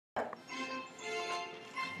That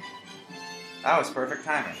was perfect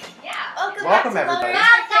timing. Yeah. Welcome everybody.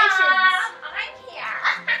 I'm here.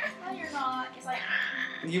 No, you're not. It's like.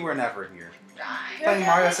 You were never here. Playing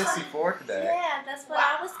Mario 64 today. Yeah, that's what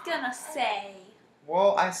I was gonna say.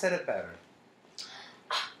 Well, I said it better.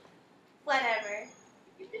 Whatever.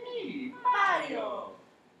 Mario.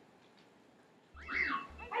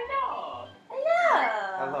 Hello. Hello.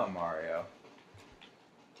 Hello, Mario.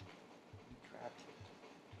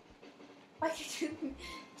 Why could you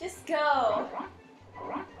just go?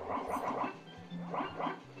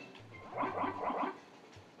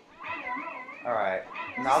 Alright,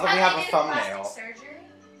 now that we have a thumbnail. Surgery?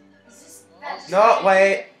 No,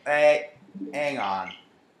 wait, hang on.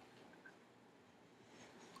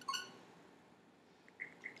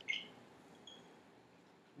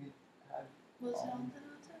 Was it on the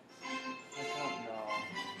I don't know.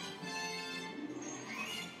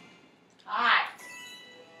 Hi.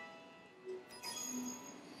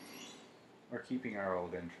 We're keeping our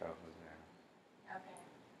old intro there. Okay.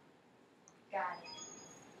 Got it.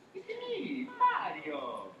 It's me,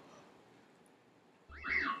 Mario.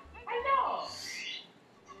 Hello.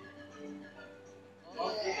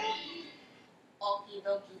 Okie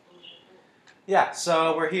dokie. Yeah,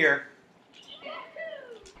 so we're here.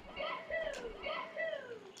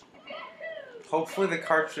 Hopefully the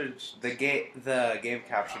cartridge, the game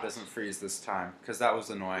capture doesn't freeze this time, because that was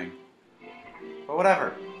annoying. But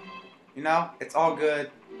whatever. You know, it's all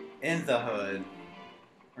good. In the hood,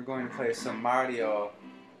 we're going to play some Mario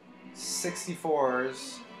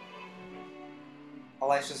 64's.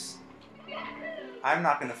 Elisha's. I'm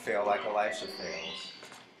not going to fail like Elisha fails,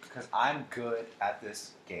 because I'm good at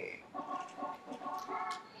this game.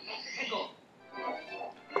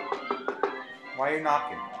 Why are you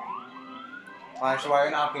knocking? Elisha, why are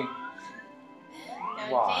you knocking?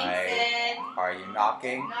 Why are you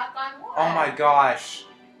knocking? Knock on wood. Oh my gosh.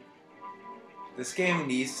 This game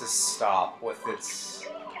needs to stop with its...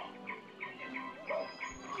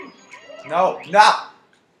 No! No!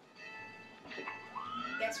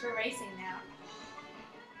 Guess we're racing now.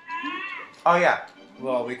 Oh yeah.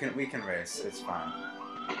 Well, we can race. It's fine.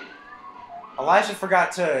 Elijah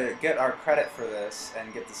forgot to get our credit for this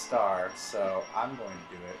and get the star, so I'm going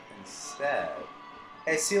to do it instead.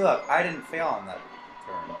 Hey, see, look, I didn't fail on that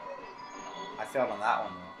turn. I failed on that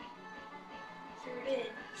one though. Sure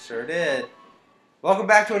did. Sure did. Welcome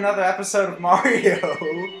back to another episode of Mario.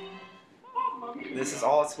 This is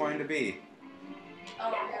all it's going to be.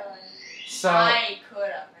 Oh, really? So I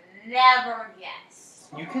could have never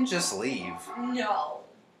guessed. you can just leave. No.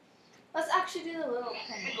 Let's actually do the little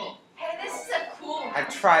penguin. Hey, this is a cool one. I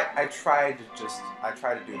tried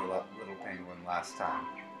to do the little penguin last time,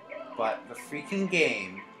 but the freaking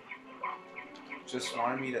game just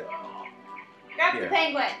wanted me to. Grab Here. the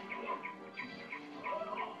penguin.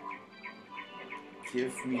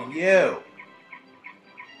 Give me you.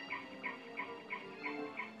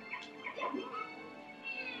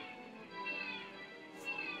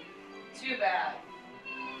 Too bad.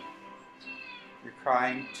 You're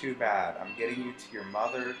crying too bad. I'm getting you to your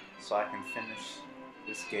mother so I can finish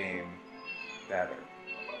this game better.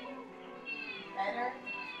 Better?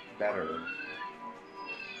 Better.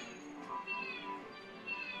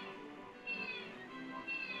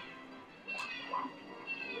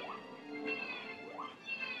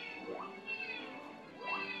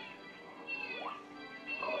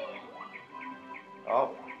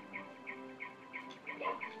 Oh.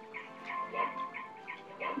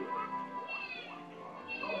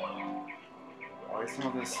 Why some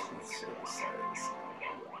of this? Let's see what this says.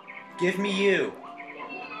 Give me you.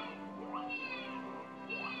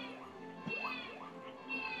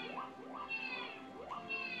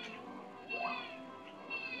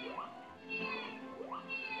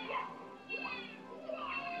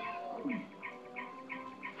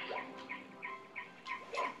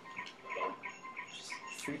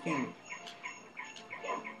 Just freaking.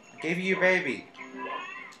 I gave you your baby.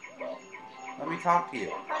 Let me talk to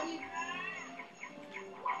you. How do you...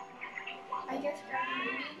 I guess grab the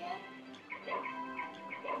movie again?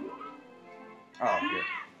 Oh, here.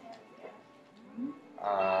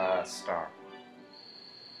 Star.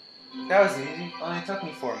 That was easy. Only took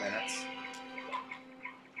me 4 minutes.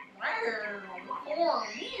 Wow, 4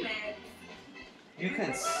 minutes? You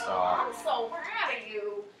can stop. I'm so proud of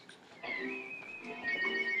you.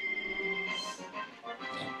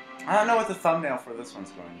 I don't know what the thumbnail for this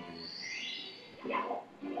one's going to be.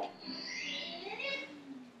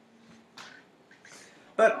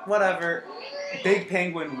 But whatever. Big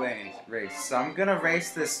penguin race. So I'm gonna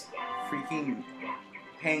race this freaking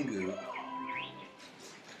Pengu.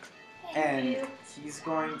 Thank And you. he's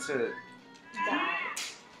going to... Die.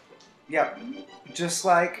 Yep, just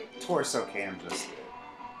like Torso Cam just did.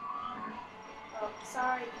 Oh,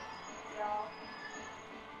 sorry, y'all.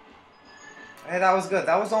 Hey, that was good.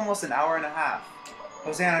 That was almost an hour and a half.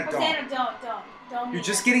 Hosanna, don't. Hosanna, don't. You're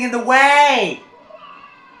just getting in the way!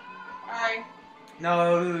 Alright.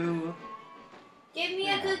 No. Give me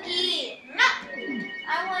a cookie. No.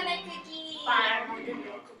 I want a cookie. Fine, I'm gonna give you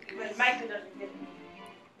a cookie. But Michael doesn't give me.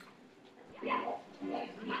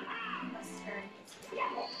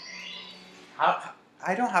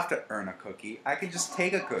 I don't have to earn a cookie. I can just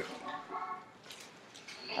take a cookie.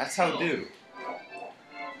 That's how do.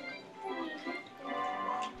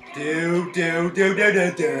 Do.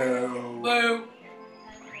 Boo.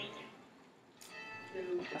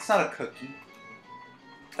 That's not a cookie.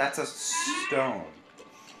 That's a stone.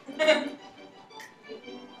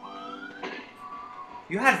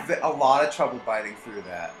 You had a lot of trouble biting through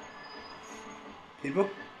that. People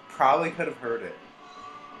probably could have heard it.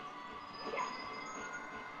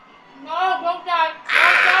 No, don't die. Don't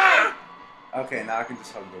die. Okay, now I can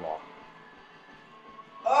just hug the wall.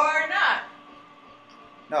 Or not.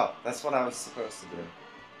 No, that's what I was supposed to do.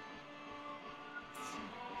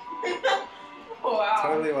 Wow.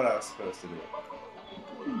 Totally what I was supposed to do.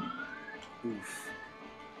 Oof.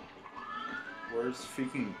 Where's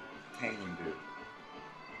freaking Penguin dude?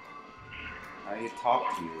 I need to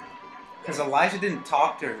talk to you. Because Elijah didn't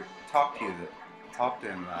talk to him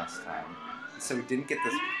last time. So we didn't get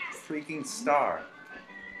this freaking star.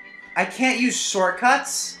 I can't use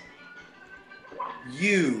shortcuts?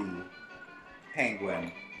 You,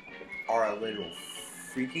 Penguin, are a little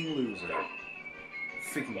freaking loser.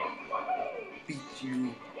 Freaking beat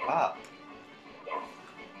you up.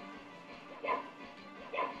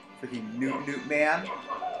 Freaking Newt man.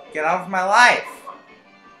 Get out of my life.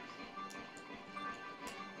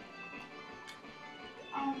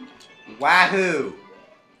 Wahoo!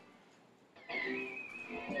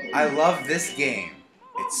 I love this game.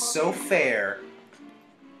 It's so fair.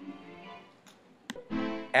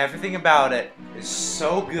 Everything about it is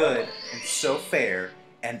so good and so fair,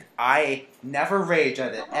 and I never rage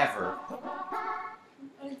at it ever.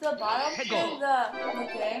 Is the bottom thing the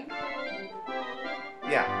game?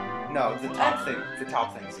 Yeah, no, the top thing. The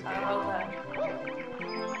top thing's the game. Okay.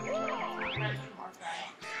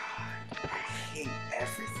 I hate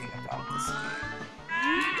everything about this game.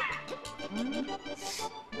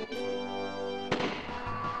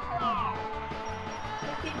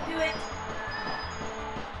 You can do it.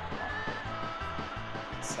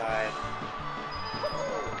 Inside.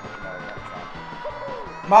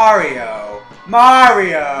 Mario!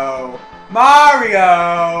 Mario!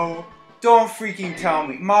 Mario! Don't freaking tell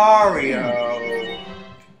me. Mario!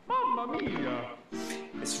 Mamma mia.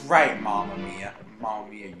 It's right, Mamma Mia. Mamma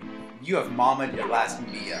Mia. You have Mama your last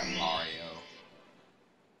Mia, Mario.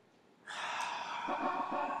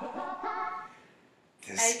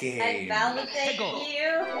 This game. I validate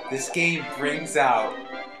you. This game brings out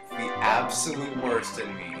the absolute worst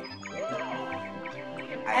in me.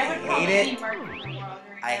 I hate it.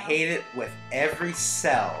 I hate it with every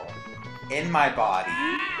cell in my body.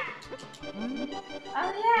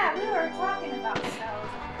 Oh yeah, we were talking about cells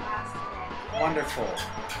in class today. Wonderful.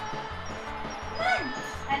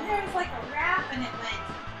 And there was like a rap and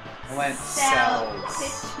it went cells.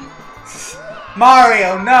 tissue.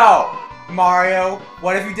 Mario, no! Mario,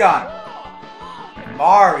 what have you done?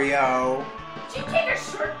 Mario. Did you take a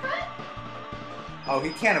shortcut? Oh,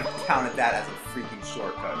 he can't have counted that as a freaking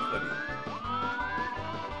shortcut, could he?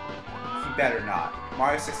 He better not.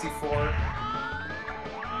 Mario 64.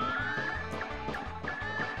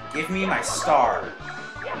 Give me my star.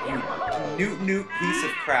 You newt piece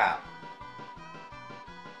of crap.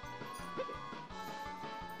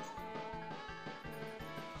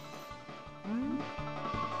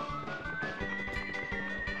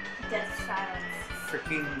 Death silence.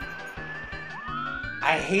 Freaking...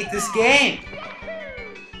 I hate this game!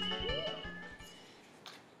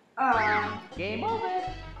 Game over.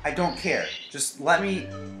 I don't care. Just let me...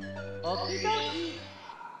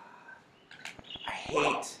 I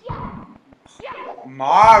hate...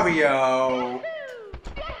 Mario!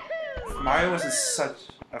 If Mario wasn't such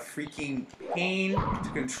a freaking pain to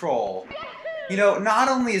control. You know, not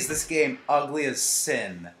only is this game ugly as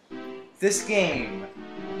sin, this game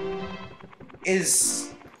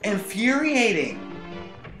is infuriating.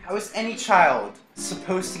 How is any child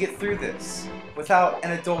supposed to get through this without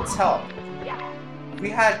an adult's help? We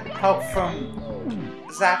had help from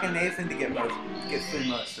Zach and Nathan to get through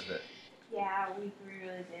most of it. Yeah, we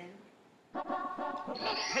really did.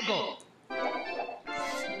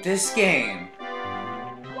 This game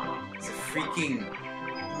is a freaking...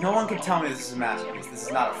 No one can tell me this is a masterpiece. This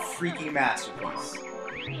is not a freaking masterpiece.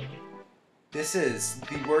 This is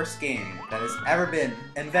the worst game that has ever been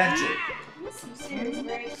invented. Some serious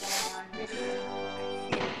race going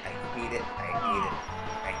on. I hate it. I hate it.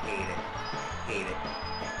 I hate it. I hate it.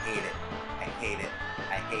 I hate it.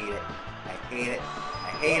 I hate it. I hate it. I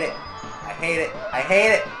hate it. I hate it. I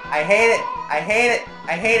hate it. I hate it. I hate it.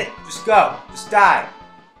 I hate it. Just go. Just die.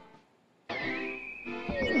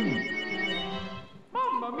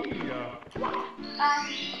 Mamma mia.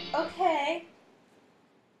 Okay.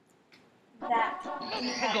 That didn't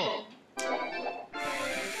happen.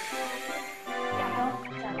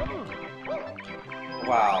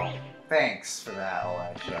 Wow. Thanks for that,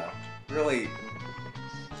 Elisha. Really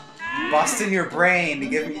busting your brain to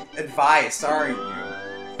give me advice, aren't you?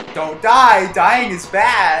 Don't die! Dying is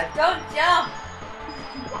bad! Don't jump!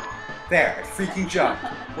 There, I freaking jumped.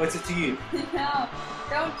 What's it to you? No,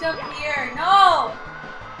 don't jump here. No!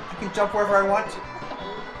 I can jump wherever I want to.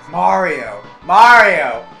 Mario!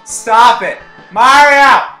 Mario! Stop it!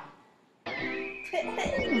 Mario!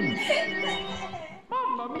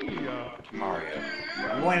 Mamma mia. Mario,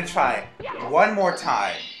 I'm going to try one more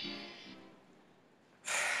time.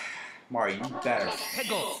 Mario, you better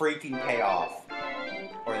freaking pay off.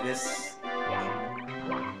 Or this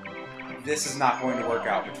is not going to work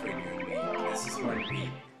out between you and me. This is going to be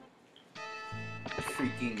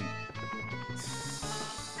freaking...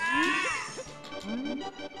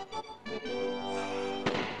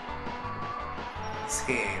 This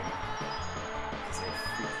game is a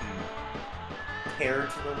freaking terror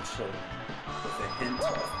to little children with a hint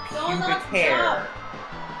of pubic hair.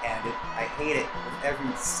 And I hate it with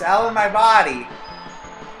every cell in my body.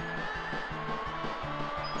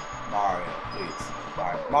 Mario, please.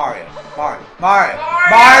 Mario. Mario!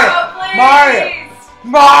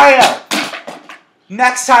 Mario!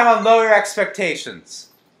 Next time on Lower Expectations.